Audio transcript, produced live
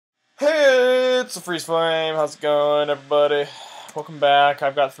It's the Freeze Flame. How's it going, everybody? Welcome back.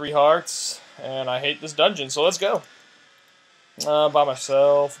 I've got 3 hearts, and I hate this dungeon, so let's go. By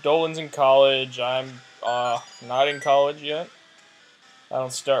myself. Dolan's in college. I'm not in college yet. I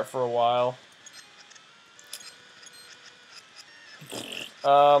don't start for a while.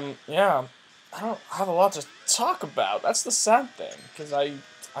 Yeah. I don't have a lot to talk about. That's the sad thing, because I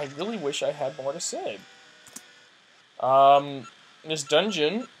really wish I had more to say. This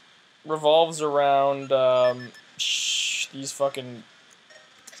dungeon revolves around these fucking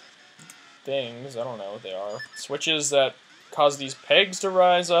things. I don't know what they are. Switches that cause these pegs to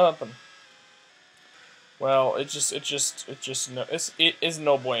rise up, and well, it is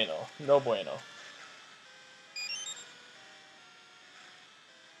no bueno, no bueno.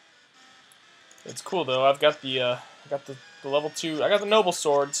 It's cool though. I've got the level 2. I got the noble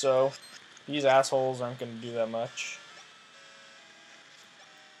sword, so these assholes aren't gonna do that much.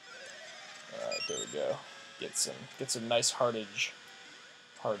 Alright, there we go. Get some nice heartage.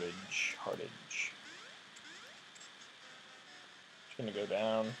 Heartage. Just gonna go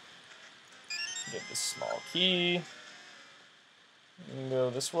down. Get this small key. And go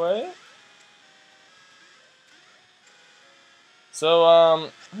this way. So,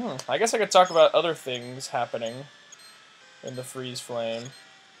 I guess I could talk about other things happening in the Freeze Flame.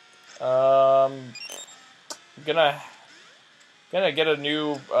 I'm gonna get a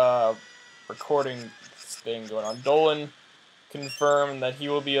new recording thing going on. Dolan confirmed that he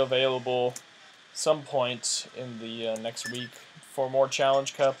will be available some point in the next week for more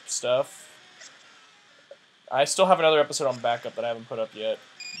Challenge Cup stuff. I still have another episode on backup that I haven't put up yet,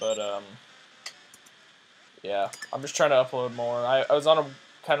 but yeah, I'm just trying to upload more. I was on a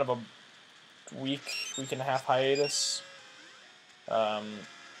kind of a week and a half hiatus. I'm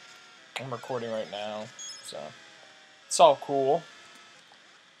recording right now, so it's all cool.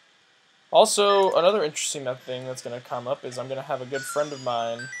 Also, another interesting thing that's going to come up is I'm going to have a good friend of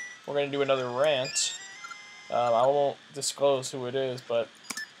mine. We're going to do another rant. I won't disclose who it is, but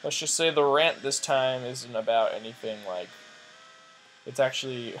let's just say the rant this time isn't about anything like... It's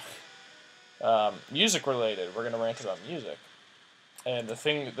actually music related. We're going to rant about music. And the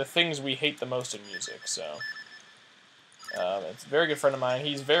things we hate the most in music, so... it's a very good friend of mine.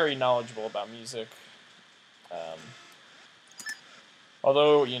 He's very knowledgeable about music.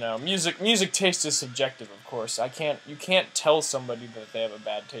 Although, you know, music taste is subjective, of course. You can't tell somebody that they have a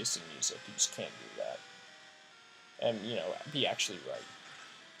bad taste in music. You just can't do that. And, you know, be actually right.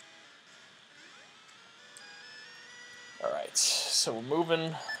 Alright, so we're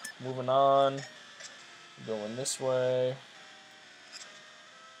moving on. Going this way.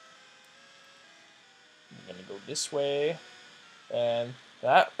 I'm gonna go this way. And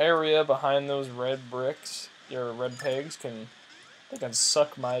that area behind those red bricks, or red pegs, they can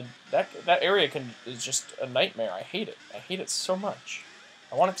suck my... That area is just a nightmare. I hate it. I hate it so much.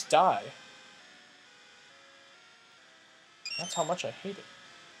 I want it to die. That's how much I hate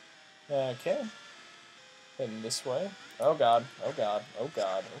it. Okay. Heading this way. Oh god. Oh god. Oh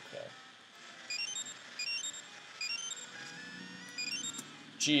god. Okay.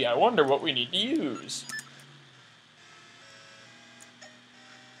 Gee, I wonder what we need to use.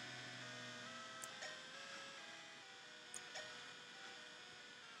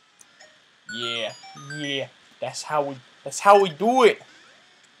 Yeah, that's how we do it.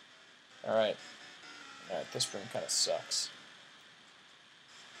 Alright, this room kind of sucks.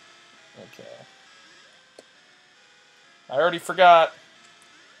 Okay. I already forgot.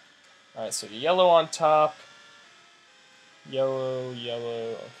 Alright, so yellow on top. Yellow,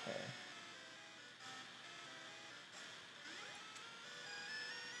 okay.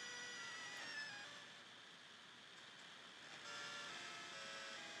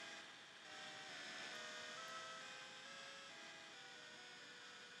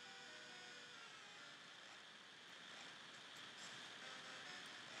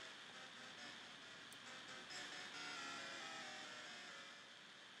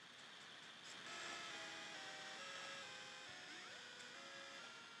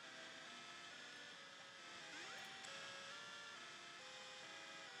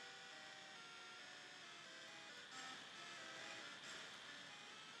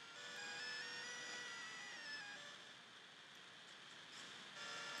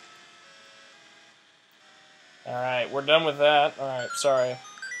 Alright, we're done with that. Alright, sorry.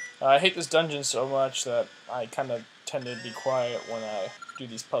 I hate this dungeon so much that I kind of tend to be quiet when I do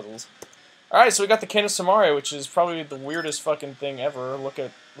these puzzles. Alright, so we got the Can of Samare, which is probably the weirdest fucking thing ever. Look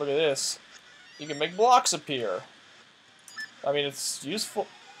at this. You can make blocks appear. I mean, it's useful.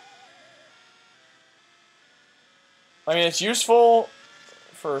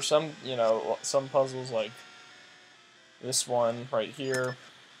 for some, you know, some puzzles like this one right here,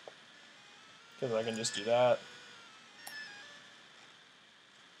 because I can just do that.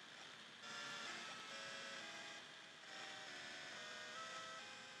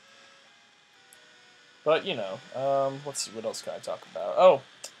 But, you know, let's see, what else can I talk about? Oh,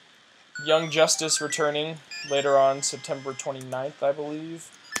 Young Justice returning later on September 29th, I believe.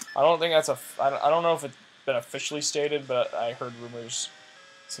 I don't think that's I don't know if it's been officially stated, but I heard rumors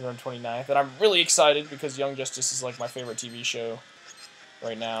September 29th. And I'm really excited because Young Justice is like my favorite TV show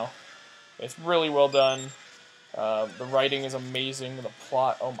right now. It's really well done. The writing is amazing. The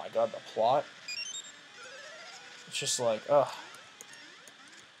plot, oh my god, the plot. It's just like, ugh.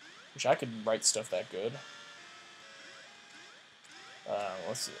 Wish I could write stuff that good.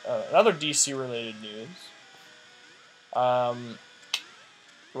 Let's see. Another DC-related news.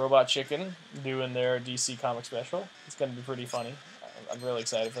 Robot Chicken doing their DC comic special. It's going to be pretty funny. I'm really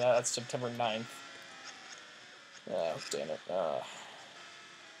excited for that. That's September 9th. Oh, damn it.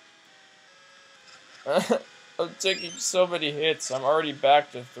 I'm taking so many hits. I'm already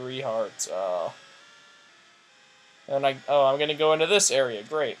back to 3 hearts. And I'm going to go into this area.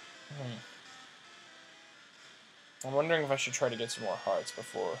 Great. I'm wondering if I should try to get some more hearts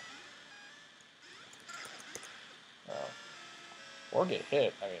before. Or get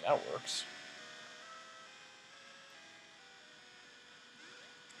hit. I mean, that works.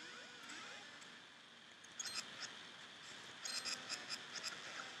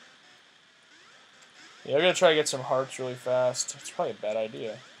 Yeah, I'm going to try to get some hearts really fast. It's probably a bad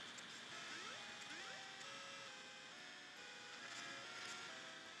idea.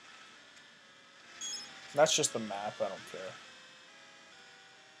 That's just the map, I don't care.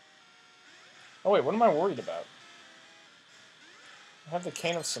 Oh wait, what am I worried about? I have the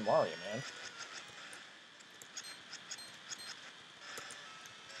Cane of Samaria, man.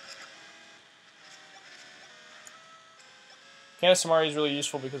 Cane of Samaria is really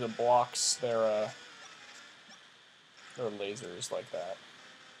useful because it blocks their lasers like that.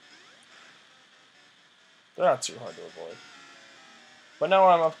 They're not too hard to avoid. But now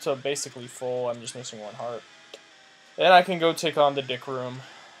I'm up to basically full, I'm just missing 1 heart. And I can go take on the Dick Room.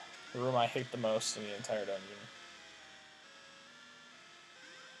 The room I hate the most in the entire dungeon.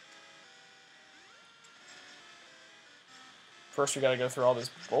 First we gotta go through all this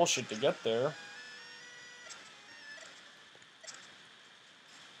bullshit to get there.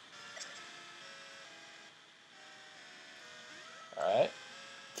 Alright.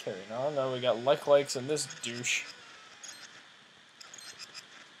 Carrying on. Now we got likes and this douche.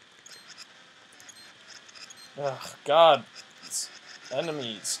 Ugh, God. It's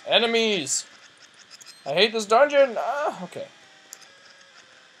enemies. Enemies! I hate this dungeon! Ah, okay.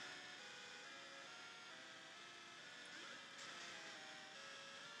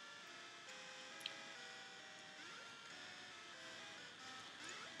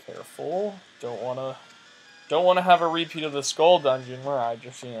 Careful. Don't wanna have a repeat of the Skull dungeon where I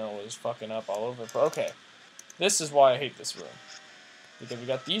just, you know, was fucking up all over. But okay. This is why I hate this room. Because we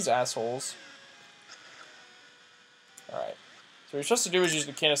got these assholes. Alright. So what you're supposed to do is use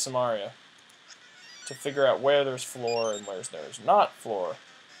the Cane of Samaria to figure out where there's floor and where there's not floor.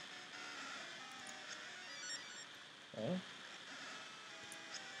 Okay.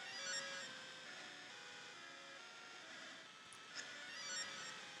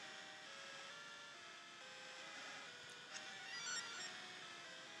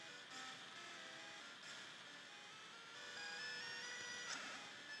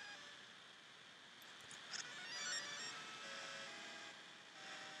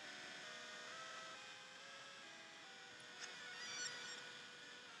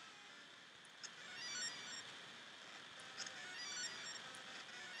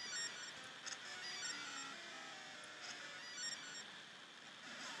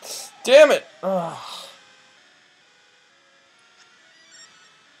 Damn it! Ugh.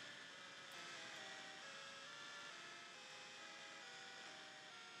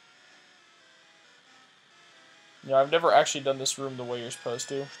 You know, I've never actually done this room the way you're supposed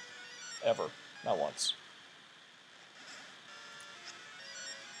to. Ever. Not once.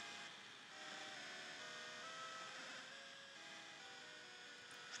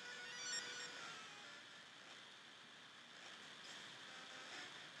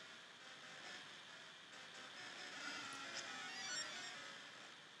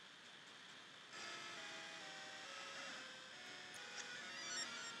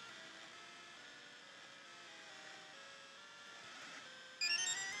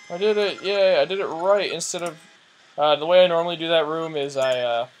 I did it, yeah, I did it right. Instead of, the way I normally do that room is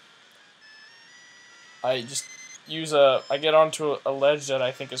I just I get onto a ledge that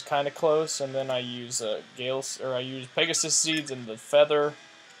I think is kind of close, and then I use I use Pegasus seeds and the feather,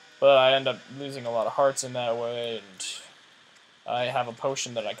 but I end up losing a lot of hearts in that way, and I have a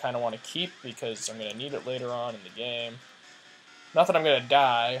potion that I kind of want to keep because I'm going to need it later on in the game. Not that I'm going to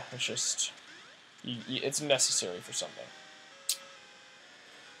die, it's just, it's necessary for something.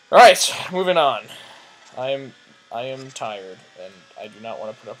 Alright, moving on. I am tired, and I do not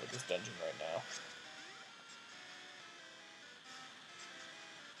want to put up with this dungeon right now.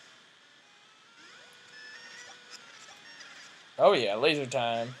 Oh yeah, laser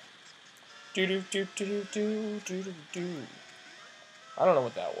time. Do do do do do do do do. I don't know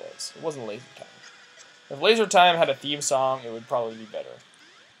what that was. It wasn't laser time. If laser time had a theme song, it would probably be better.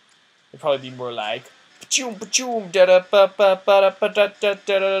 It'd probably be more like something like that.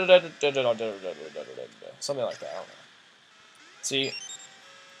 I don't know. See,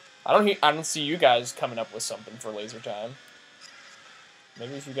 I don't see you guys coming up with something for laser time.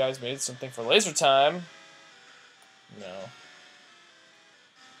 Maybe if you guys made something for laser time, no,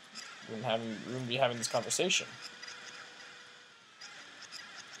 we wouldn't be having this conversation.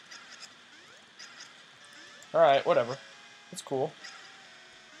 Alright, whatever. It's cool.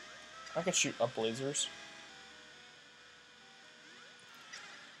 I can shoot up lasers.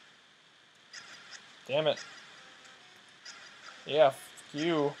 Damn it. Yeah, f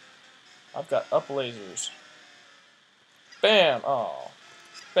you. I've got up lasers. Bam! Oh.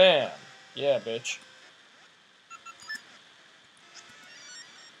 Bam! Yeah, bitch.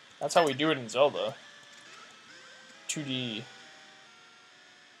 That's how we do it in Zelda. 2D.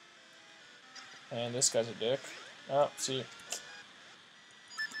 And this guy's a dick. Oh, see.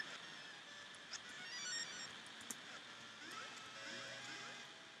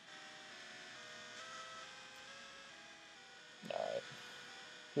 Alright.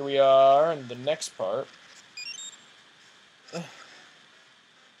 Here we are in the next part.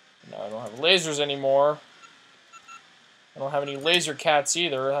 Now I don't have lasers anymore. I don't have any laser cats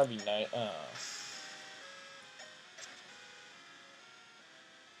either. That'd be nice.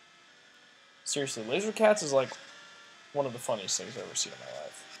 Seriously, laser cats is like one of the funniest things I've ever seen in my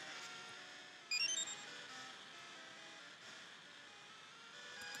life.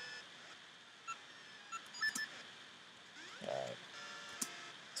 Alright.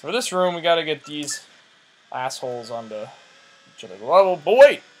 So for this room, we gotta get these assholes onto each other's level. But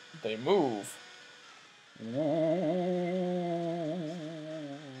wait! They move. Ooh,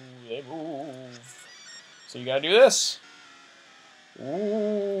 they move. So you gotta do this.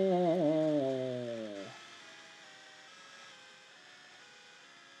 Ooh.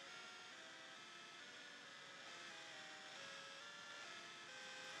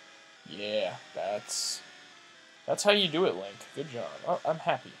 Yeah, that's how you do it, Link. Good job. Oh, I'm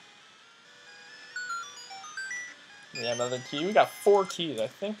happy. We got another key. We got 4 keys, I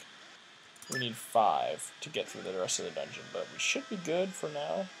think. We need 5 to get through the rest of the dungeon, but we should be good for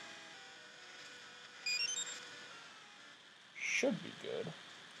now. Should be good.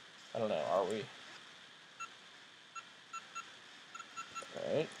 I don't know, are we?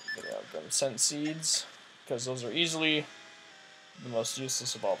 Alright, we got them scent seeds, because those are easily the most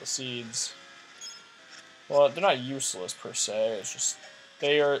useless of all the seeds. Well, they're not useless per se, it's just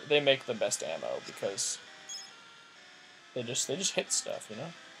they make the best ammo because they just hit stuff, you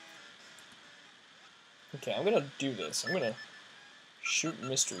know? Okay, I'm gonna do this. I'm gonna shoot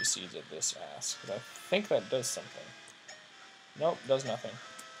mystery seeds at this ass, because I think that does something. Nope, does nothing.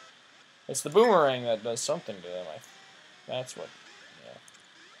 It's the boomerang that does something to them. That's what, yeah.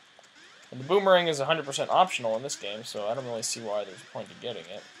 And the boomerang is 100% optional in this game, so I don't really see why there's a point to getting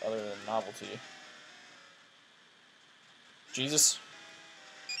it, other than novelty. Jesus.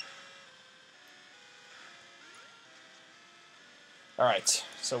 Alright,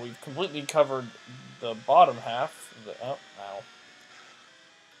 so we've completely covered the bottom half. Oh, ow.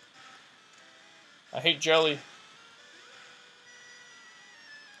 I hate jelly.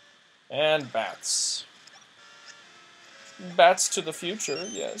 And bats. Bats to the future,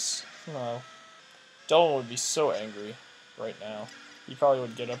 yes. Oh. Dylan would be so angry right now. He probably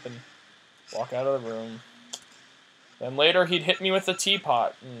would get up and walk out of the room. Then later he'd hit me with a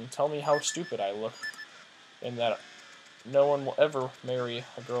teapot and tell me how stupid I look. And that no one will ever marry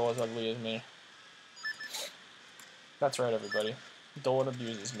a girl as ugly as me. That's right, everybody. Dolan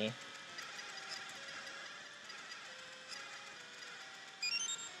abuses me.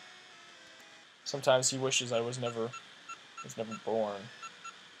 Sometimes he wishes I was never born.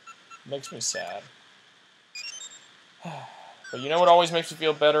 It makes me sad. But you know what always makes me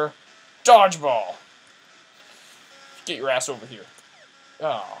feel better? Dodgeball! Get your ass over here.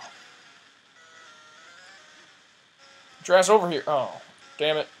 Oh. Get your ass over here. Oh,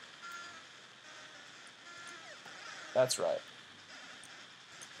 damn it. That's right.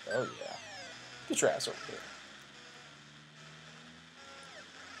 Oh, yeah. Get your ass over here.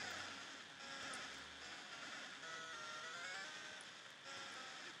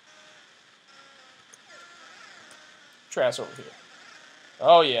 Get your ass over here.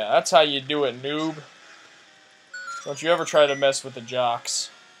 Oh, yeah. That's how you do it, noob. Don't you ever try to mess with the jocks.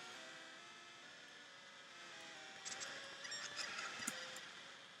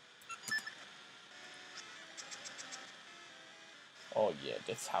 Oh, yeah.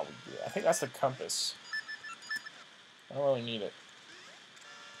 That's how we do it. I think that's the compass. I don't really need it.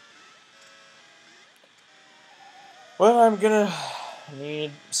 Well, I'm gonna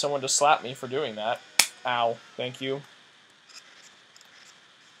need someone to slap me for doing that. Ow. Thank you.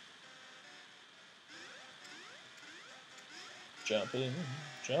 Jumping,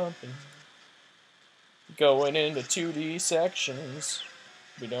 jumping. Going into 2D sections.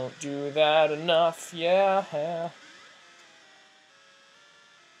 We don't do that enough, yeah.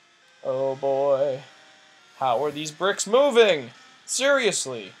 Oh boy. How are these bricks moving?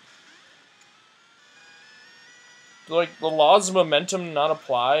 Seriously. Do, like, the laws of momentum not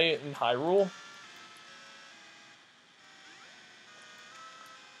apply in Hyrule?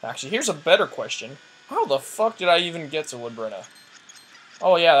 Actually, here's a better question. How the fuck did I even get to Woodbrenna?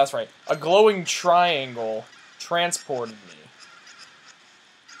 Oh yeah, that's right. A glowing triangle transported me.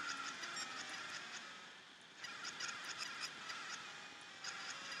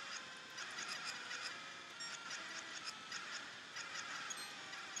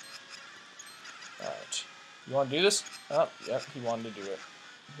 Alright. You want to do this? Oh, yep, he wanted to do it.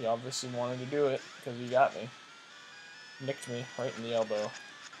 He obviously wanted to do it, because he got me. Nicked me right in the elbow.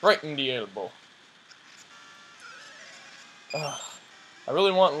 Right in the elbow. Ugh. I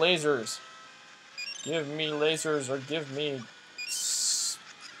really want lasers. Give me lasers, or give me a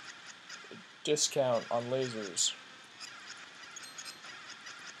discount on lasers.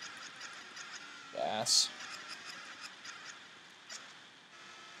 Ass.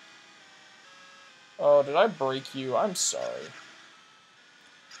 Oh, did I break you? I'm sorry.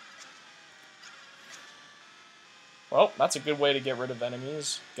 Well, that's a good way to get rid of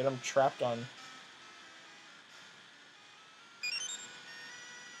enemies. Get them trapped on...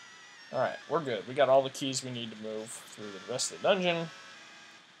 Alright, we're good. We got all the keys we need to move through the rest of the dungeon.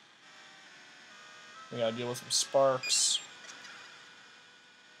 We gotta deal with some sparks.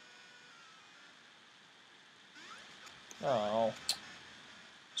 Oh.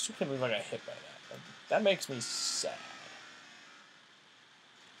 Still can't believe I got hit by that. That makes me sad.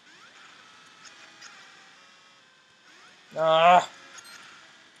 Ah!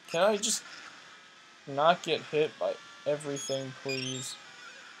 Can I just not get hit by everything, please?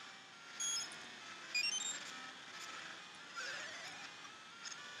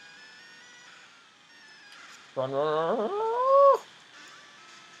 Run, run, run, run, run.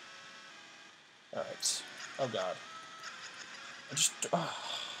 Alright. Oh god. I just...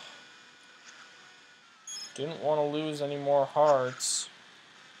 didn't want to lose any more hearts.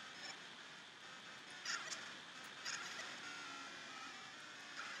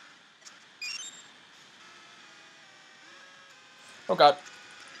 Oh god.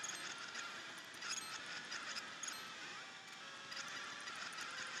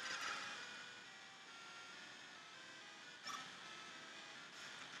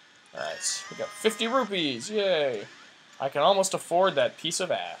 Alright, we got 50 rupees, yay! I can almost afford that piece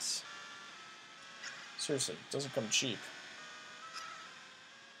of ass. Seriously, it doesn't come cheap.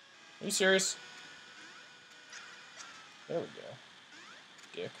 Are you serious? There we go.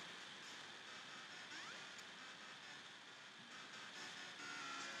 Dick.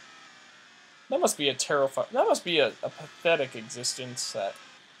 That must be a terrifying... That must be a pathetic existence that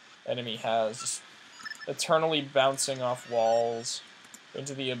enemy has. Just eternally bouncing off walls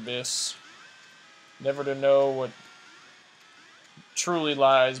into the abyss. Never to know what truly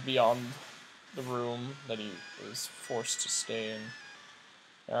lies beyond the room that he is forced to stay in.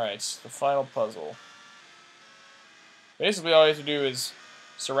 Alright, the final puzzle. Basically all you have to do is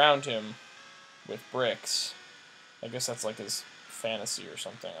surround him with bricks. I guess that's like his fantasy or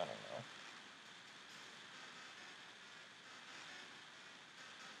something, I don't know.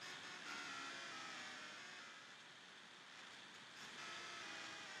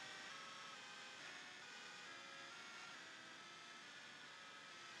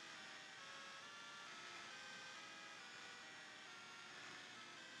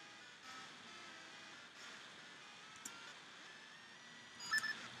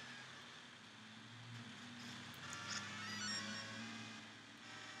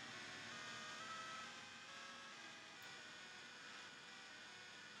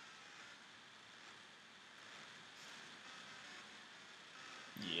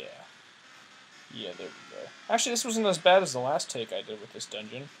 Yeah, there we go. Actually, this wasn't as bad as the last take I did with this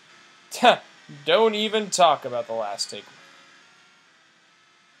dungeon. Don't even talk about the last take.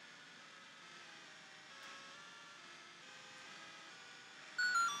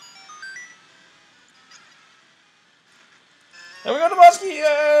 And we got the boss key!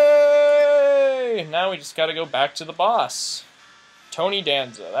 Yay! Now we just gotta go back to the boss. Tony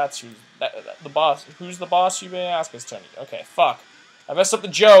Danza. That's who's the boss. Who's the boss, you may ask? It's Tony. Okay, fuck. I messed up the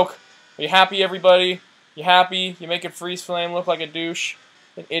joke. Are you happy, everybody? You happy? You making Freeze Flame look like a douche?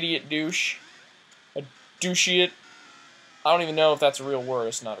 An idiot douche? A doucheiot? I don't even know if that's a real word.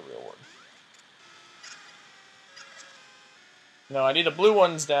 It's not a real word. No, I need the blue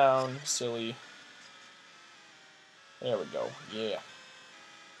ones down, silly. There we go. Yeah.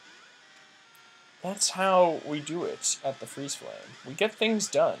 That's how we do it at the Freeze Flame. We get things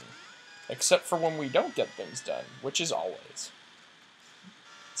done. Except for when we don't get things done, which is always.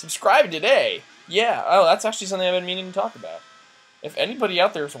 Subscribe today! Yeah, oh, that's actually something I've been meaning to talk about. If anybody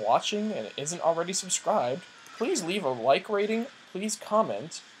out there is watching and isn't already subscribed, please leave a like rating, please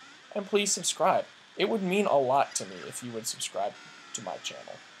comment, and please subscribe. It would mean a lot to me if you would subscribe to my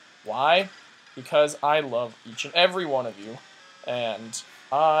channel. Why? Because I love each and every one of you, and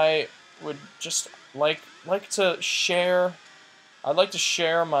I would just like to share. I'd like to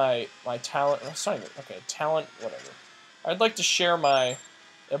share my talent. It's not even, okay, talent, whatever. I'd like to share my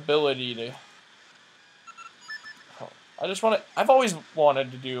ability to. I just want to. I've always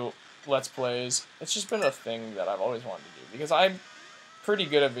wanted to do Let's Plays. It's just been a thing that I've always wanted to do because I'm pretty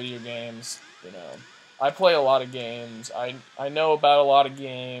good at video games. You know, I play a lot of games. I know about a lot of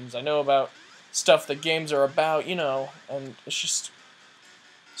games. I know about stuff that games are about. You know, and it's just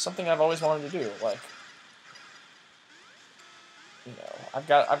something I've always wanted to do. Like, you know, I've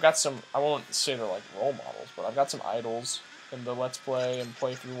got some. I won't say they're like role models, but I've got some idols in the Let's Play and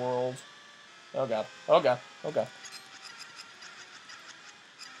playthrough world. Oh god. Oh god. Oh god.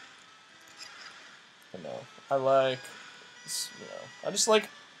 You know, I like, you know, I just like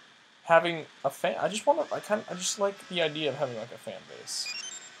having a fan. I just like the idea of having like a fan base.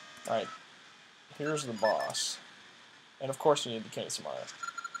 All right, here's the boss, and of course you need the King of Samara.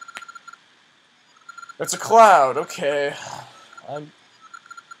 It's a cloud. Okay, I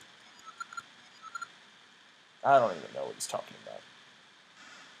don't even know what he's talking about.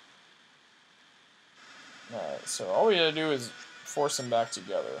 All right, so all we gotta do is force them back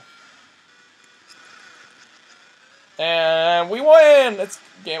together. And we win! It's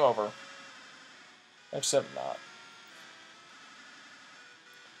game over. Except not.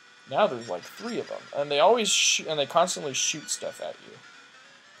 Now there's like 3 of them, and they always shoot, and they constantly shoot stuff at you.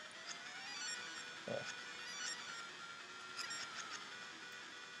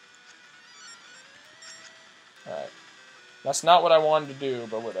 Yeah. Alright. That's not what I wanted to do,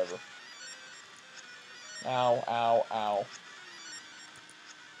 but whatever. Ow, ow, ow.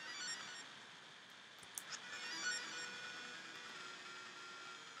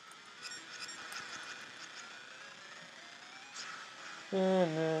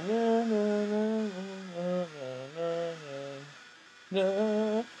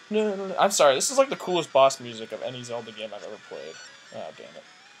 I'm sorry, this is like the coolest boss music of any Zelda game I've ever played. Oh, damn it.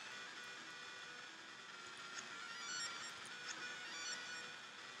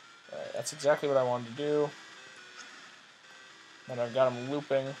 Alright, that's exactly what I wanted to do. And I've got him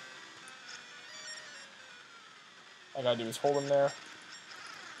looping. All I gotta do is hold him there.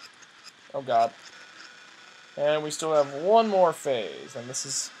 Oh god. And we still have one more phase, and this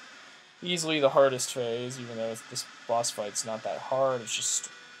is easily the hardest phase, even though this boss fight's not that hard, it's just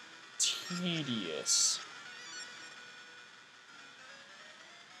tedious.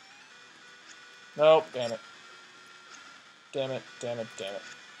 Nope, damn it. Damn it, damn it, damn it.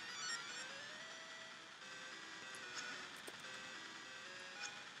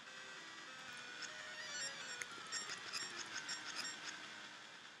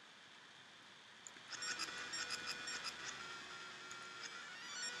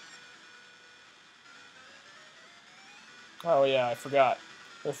 Oh yeah, I forgot.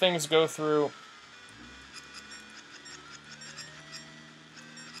 The things go through...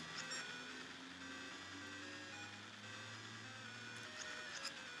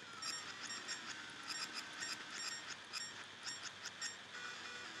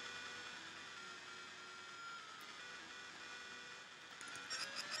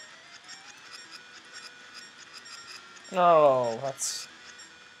 No, that's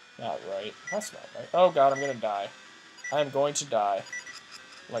not right. That's not right. Oh god, I'm gonna die. I am going to die.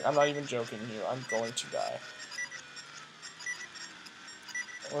 Like, I'm not even joking here. I'm going to die.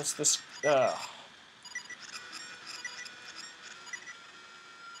 What's this? Ugh.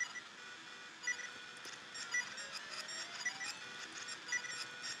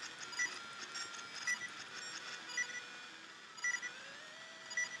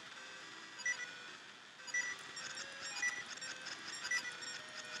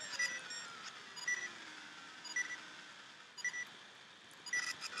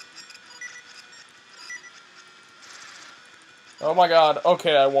 Oh my god.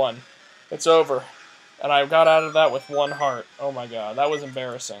 Okay, I won. It's over. And I got out of that with 1 heart. Oh my god, that was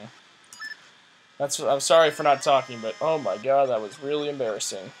embarrassing. I'm sorry for not talking, but oh my god, that was really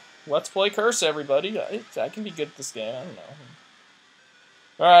embarrassing. Let's play Curse, everybody. I can be good at this game. I don't know.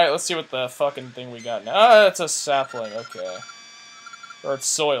 Alright, let's see what the fucking thing we got now. Ah, it's a sapling. Okay. Or it's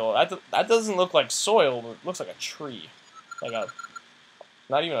soil. That doesn't look like soil. It looks like a tree. Like a...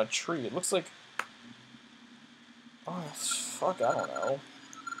 Not even a tree. It looks like... Oh, fuck, I don't know.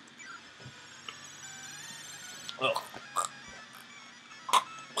 Ugh.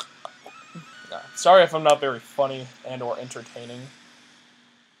 Nah, sorry if I'm not very funny and or entertaining.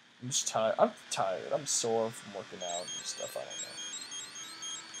 I'm just tired. I'm tired. I'm sore from working out and stuff. I don't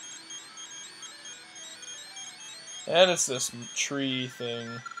know. And it's this tree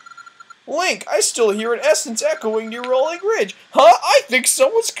thing. Link, I still hear an essence echoing near Rolling Ridge. Huh? I think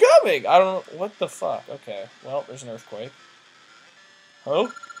someone's coming. I don't know. What the fuck? Okay. Well, there's an earthquake.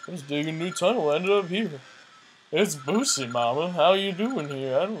 Oh, I was digging a new tunnel. Ended up here. It's Boosie, Mama. How you doing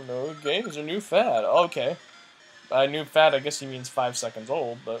here? I don't know. The game is a new fad. Okay. By new fad, I guess he means 5 seconds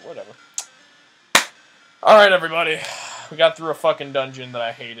old, but whatever. Alright, everybody. We got through a fucking dungeon that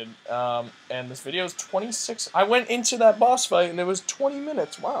I hated. And this video is 26... I went into that boss fight and it was 20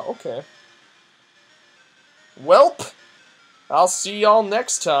 minutes. Wow, okay. Welp. I'll see y'all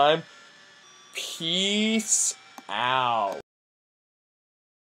next time. Peace out.